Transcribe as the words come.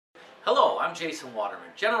Hello, I'm Jason Waterman,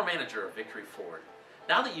 General Manager of Victory Ford.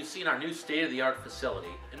 Now that you've seen our new state-of-the-art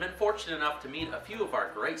facility and been fortunate enough to meet a few of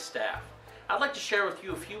our great staff, I'd like to share with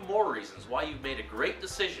you a few more reasons why you've made a great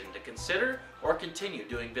decision to consider or continue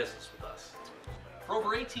doing business with us. For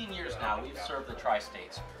over 18 years now, we've served the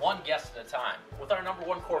Tri-States, one guest at a time, with our number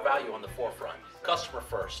one core value on the forefront, customer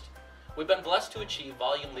first. We've been blessed to achieve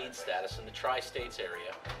volume lead status in the Tri-States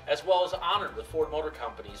area, as well as honored with Ford Motor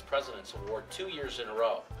Company's President's Award 2 years in a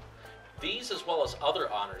row. These, as well as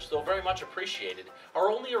other honors, though very much appreciated,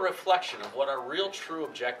 are only a reflection of what our real true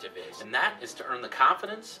objective is, and that is to earn the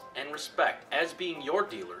confidence and respect as being your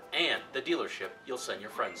dealer and the dealership you'll send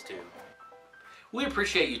your friends to. We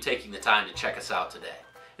appreciate you taking the time to check us out today.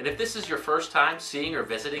 And if this is your first time seeing or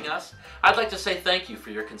visiting us, I'd like to say thank you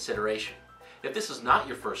for your consideration. If this is not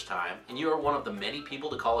your first time and you are one of the many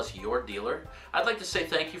people to call us your dealer, I'd like to say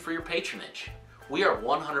thank you for your patronage. We are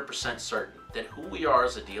 100% certain that who we are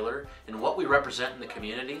as a dealer and what we represent in the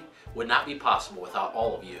community would not be possible without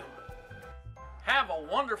all of you. Have a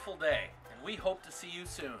wonderful day, and we hope to see you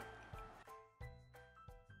soon.